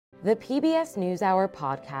The PBS NewsHour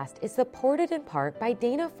podcast is supported in part by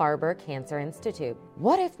Dana-Farber Cancer Institute.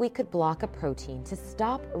 What if we could block a protein to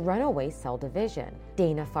stop runaway cell division?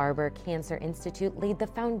 Dana-Farber Cancer Institute laid the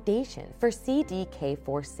foundation for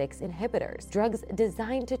CDK4/6 inhibitors, drugs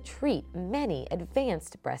designed to treat many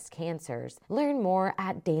advanced breast cancers. Learn more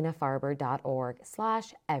at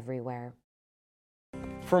danafarber.org/everywhere.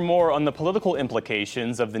 For more on the political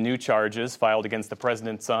implications of the new charges filed against the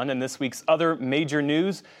president's son and this week's other major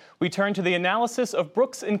news, we turn to the analysis of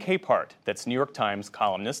Brooks and Capehart. That's New York Times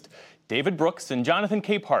columnist David Brooks and Jonathan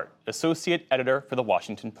Capehart, associate editor for The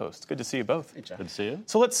Washington Post. Good to see you both. Hey, John. Good to see you.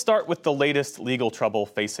 So let's start with the latest legal trouble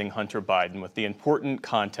facing Hunter Biden, with the important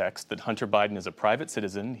context that Hunter Biden is a private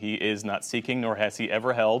citizen. He is not seeking, nor has he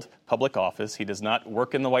ever held, public office. He does not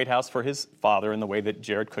work in the White House for his father in the way that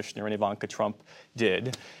Jared Kushner and Ivanka Trump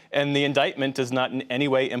did. And the indictment does not in any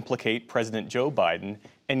way implicate President Joe Biden.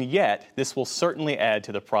 And yet, this will certainly add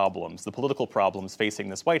to the problems, the political problems facing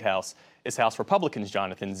this White House, as House Republicans,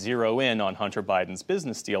 Jonathan, zero in on Hunter Biden's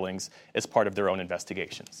business dealings as part of their own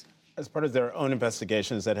investigations. As part of their own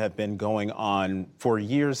investigations that have been going on for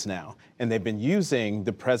years now. And they've been using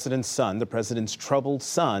the president's son, the president's troubled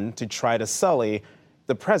son, to try to sully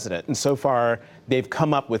the president. And so far, they've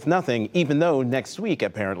come up with nothing, even though next week,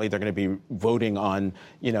 apparently, they're going to be voting on,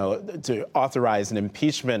 to authorize an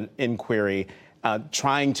impeachment inquiry,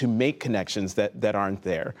 trying to make connections that aren't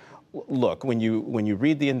there. Look, when you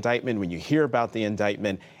read the indictment, when you hear about the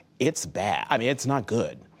indictment, it's bad. I mean, it's not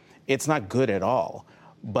good. It's not good at all.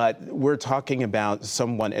 But we're talking about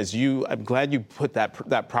someone, I'm glad you put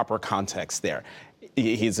that proper context there.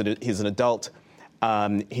 He's an adult.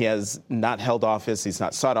 He has not held office. He's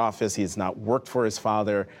not sought office. He's not worked for his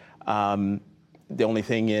father. The only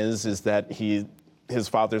thing is that his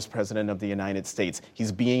father's president of the United States.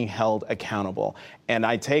 He's being held accountable. And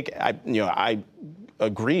I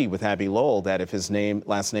agree with Abby Lowell that if his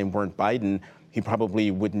last name weren't Biden, he probably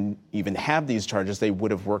wouldn't even have these charges. They would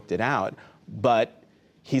have worked it out. But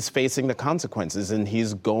he's facing the consequences, and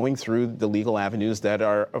he's going through the legal avenues that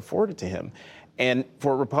are afforded to him. And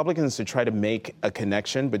for Republicans to try to make a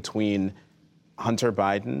connection between Hunter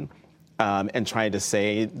Biden and trying to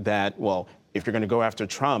say that, well, if you're going to go after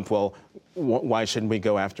Trump, well, why shouldn't we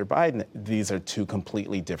go after Biden? These are two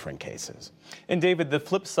completely different cases. And David, the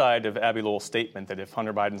flip side of Abby Lowell's statement that if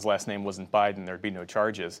Hunter Biden's last name wasn't Biden, there'd be no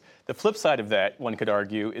charges. The flip side of that, one could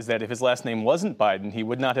argue, is that if his last name wasn't Biden, he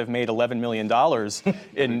would not have made $11 million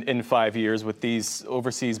in 5 years with these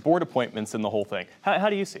overseas board appointments and the whole thing. How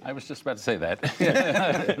do you see it? I was just about to say that.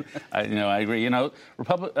 I agree.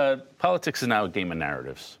 Politics is now a game of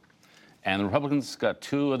narratives. And the Republicans got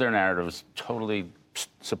two of their narratives totally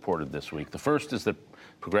supported this week. The first is that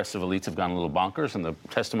progressive elites have gone a little bonkers, and the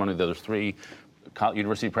testimony of those three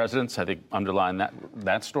university presidents, I think, underline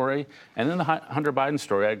that story. And then the Hunter Biden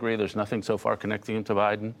story, I agree, there's nothing so far connecting him to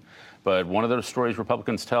Biden. But one of those stories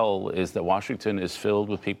Republicans tell is that Washington is filled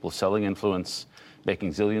with people selling influence,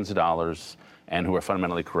 making zillions of dollars, and who are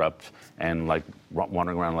fundamentally corrupt and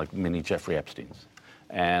wandering around like mini Jeffrey Epsteins.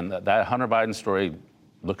 And that Hunter Biden story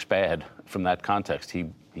looks bad from that context. He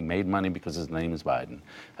made money because his name is Biden.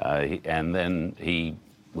 And then he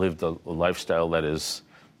lived a lifestyle that is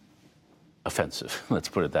offensive, let's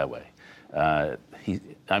put it that way. We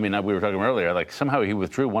were talking earlier, somehow he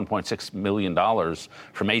withdrew $1.6 million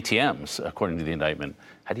from ATMs, according to the indictment.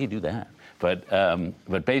 How do you do that? But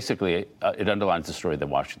basically, it underlines the story that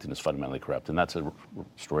Washington is fundamentally corrupt, and that's a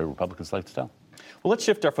story Republicans like to tell. Well, let's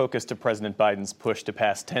shift our focus to President Biden's push to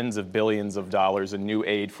pass tens of billions of dollars in new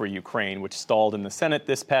aid for Ukraine, which stalled in the Senate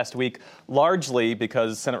this past week, largely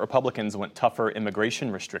because Senate Republicans went tougher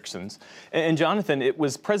immigration restrictions. And Jonathan, it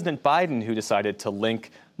was President Biden who decided to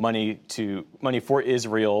link money for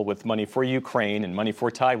Israel with money for Ukraine and money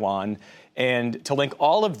for Taiwan, and to link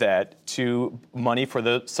all of that to money for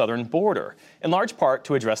the southern border, in large part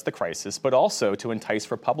to address the crisis, but also to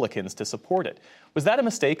entice Republicans to support it. Was that a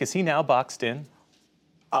mistake? Is he now boxed in?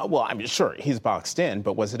 Sure, he's boxed in,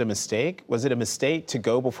 but was it a mistake? Was it a mistake to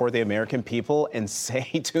go before the American people and say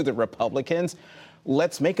to the Republicans,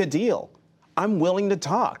 let's make a deal? I'm willing to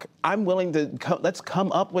talk. I'm willing to, let's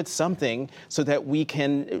come up with something so that we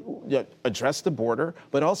can address the border,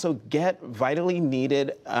 but also get vitally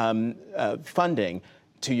needed funding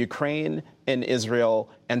to Ukraine and Israel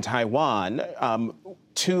and Taiwan,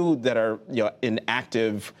 two that are in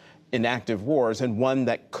active wars, and one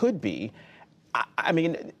that could be.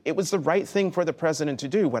 It was the right thing for the president to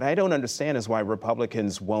do. What I don't understand is why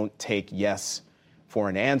Republicans won't take yes for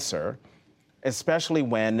an answer, especially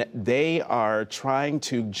when they are trying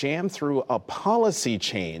to jam through a policy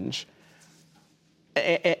change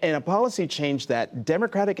and a policy change that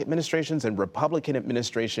Democratic administrations and Republican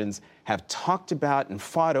administrations have talked about and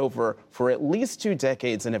fought over for at least 2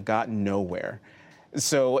 decades and have gotten nowhere.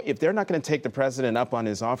 So if they're not going to take the president up on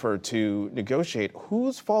his offer to negotiate,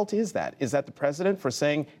 whose fault is that? Is that the president for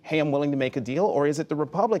saying, hey, I'm willing to make a deal? Or is it the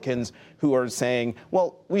Republicans who are saying,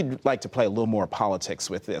 well, we'd like to play a little more politics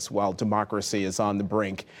with this while democracy is on the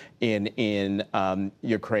brink in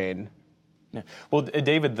Ukraine? Yeah. Well,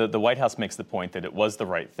 David, the White House makes the point that it was the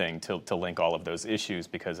right thing to link all of those issues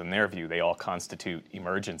because, in their view, they all constitute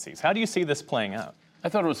emergencies. How do you see this playing out? I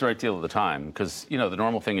thought it was the right deal at the time because, the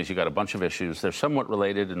normal thing is you got a bunch of issues. They're somewhat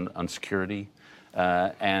related on security.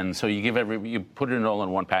 And so you put it all in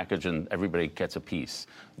one package and everybody gets a piece.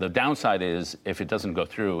 The downside is if it doesn't go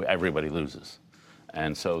through, everybody loses.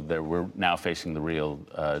 And so we're now facing the real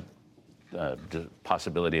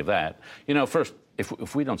possibility of that. First,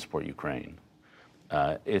 if we don't support Ukraine,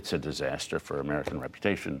 it's a disaster for American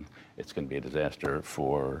reputation. It's going to be a disaster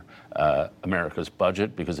for America's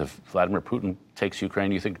budget because if Vladimir Putin takes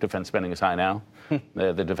Ukraine, you think defense spending is high now?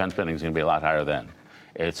 The defense spending is going to be a lot higher then.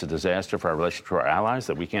 It's a disaster for our relationship to our allies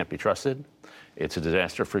that we can't be trusted. It's a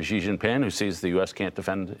disaster for Xi Jinping, who sees the U.S. can't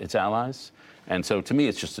defend its allies. And so to me,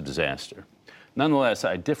 it's just a disaster. Nonetheless,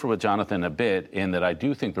 I differ with Jonathan a bit in that I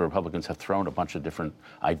do think the Republicans have thrown a bunch of different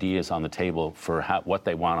ideas on the table for what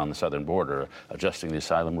they want on the southern border, adjusting the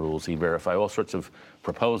asylum rules, E-Verify, all sorts of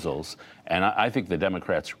proposals. And I think the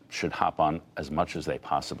Democrats should hop on as much as they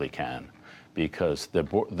possibly can because the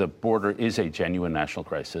border is a genuine national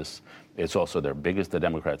crisis. It's also the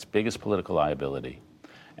Democrats' biggest political liability.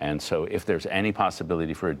 And so if there's any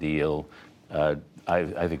possibility for a deal,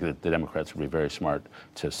 I think that the Democrats would be very smart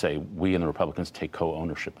to say we and the Republicans take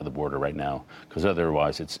co-ownership of the border right now, because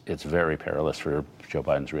otherwise it's very perilous for Joe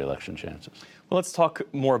Biden's re-election chances. Well, let's talk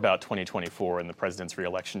more about 2024 and the president's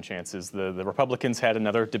re-election chances. The Republicans had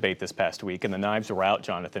another debate this past week, and the knives were out,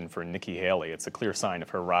 Jonathan, for Nikki Haley. It's a clear sign of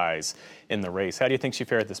her rise in the race. How do you think she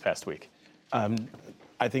fared this past week?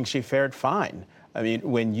 I think she fared fine. I mean,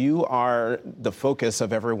 when you are the focus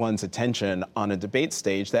of everyone's attention on a debate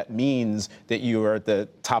stage, that means that you are at the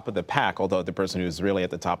top of the pack, although the person who's really at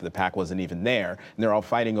the top of the pack wasn't even there, and they're all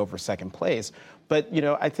fighting over second place. But,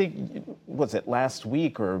 I think, was it last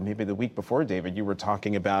week or maybe the week before, David, you were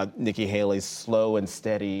talking about Nikki Haley's slow and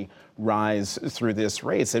steady rise through this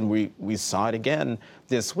race, and we saw it again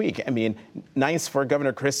this week. I mean, nice for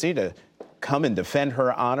Governor Christie to come and defend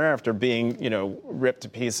her honor after being, ripped to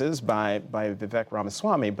pieces by Vivek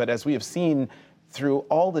Ramaswamy. But as we have seen through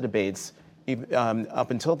all the debates up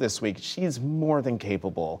until this week, she's more than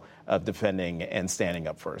capable of defending and standing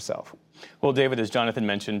up for herself. Well, David, as Jonathan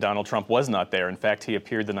mentioned, Donald Trump was not there. In fact, he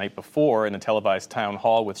appeared the night before in a televised town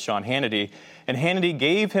hall with Sean Hannity, and Hannity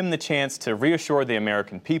gave him the chance to reassure the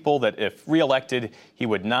American people that if reelected, he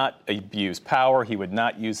would not abuse power, he would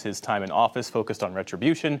not use his time in office focused on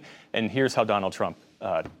retribution. And here's how Donald Trump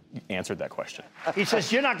answered that question. He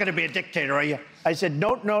says, "You're not going to be a dictator, are you?" I said,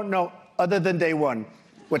 no, other than day one.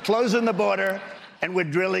 We're closing the border, and we're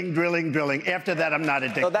drilling. After that, I'm not a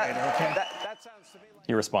dictator, okay? That sounds to me like...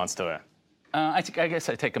 Your response to that? I guess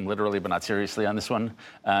I take him literally, but not seriously on this one.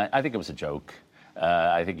 I think it was a joke.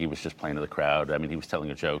 I think he was just playing to the crowd. I mean, he was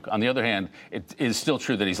telling a joke. On the other hand, it is still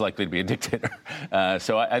true that he's likely to be a dictator.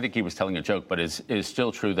 So I think he was telling a joke, but it is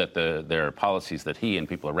still true that there are policies that he and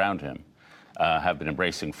people around him have been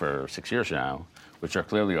embracing for 6 years now, which are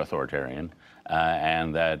clearly authoritarian.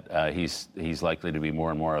 And that he's likely to be more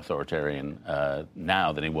and more authoritarian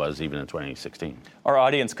now than he was even in 2016. Our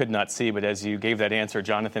audience could not see, but as you gave that answer,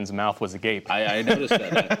 Jonathan's mouth was agape. I noticed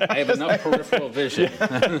that. I have enough peripheral vision.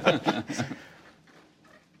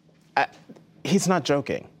 He's not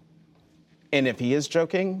joking. And if he is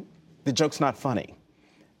joking, the joke's not funny.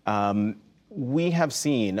 We have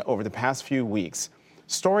seen over the past few weeks,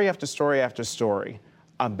 story after story after story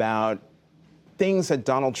about things that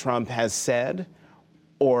Donald Trump has said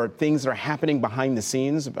or things that are happening behind the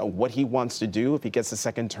scenes about what he wants to do if he gets a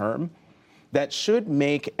second term that should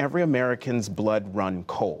make every American's blood run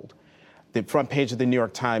cold. The front page of the New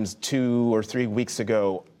York Times 2 or 3 weeks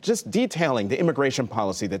ago, just detailing the immigration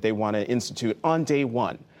policy that they want to institute on day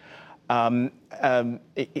one. The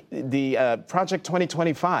Project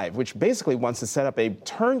 2025, which basically wants to set up a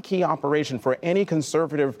turnkey operation for any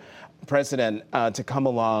conservative president to come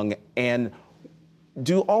along and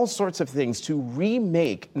do all sorts of things to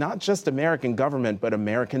remake not just American government, but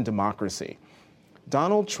American democracy.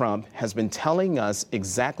 Donald Trump has been telling us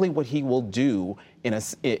exactly what he will do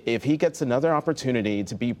if he gets another opportunity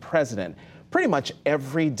to be president pretty much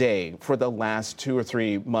every day for the last 2 or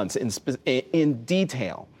 3 months in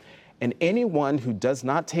detail. And anyone who does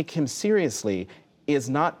not take him seriously is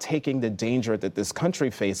not taking the danger that this country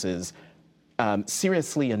faces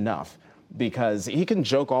seriously enough. Because he can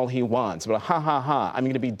joke all he wants, but ha ha ha, I'm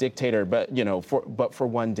going to be dictator, but for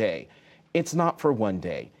one day. It's not for one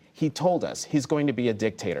day. He told us he's going to be a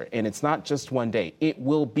dictator, and it's not just one day. It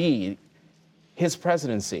will be his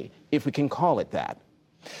presidency, if we can call it that.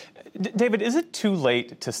 David, is it too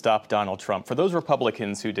late to stop Donald Trump? For those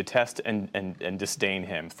Republicans who detest and disdain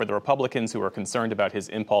him, for the Republicans who are concerned about his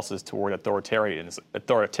impulses toward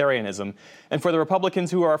authoritarianism, and for the Republicans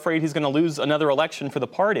who are afraid he's going to lose another election for the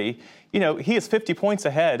party, he is 50 points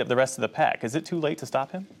ahead of the rest of the pack. Is it too late to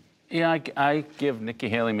stop him? Yeah, I give Nikki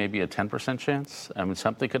Haley maybe a 10% chance. I mean,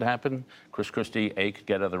 something could happen. Chris Christie, could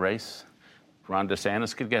get out of the race. Ron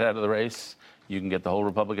DeSantis could get out of the race. You can get the whole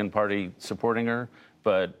Republican Party supporting her.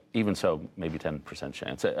 But even so, maybe 10%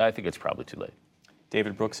 chance. I think it's probably too late.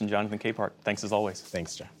 David Brooks and Jonathan Capehart, thanks as always.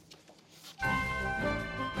 Thanks, Jeff.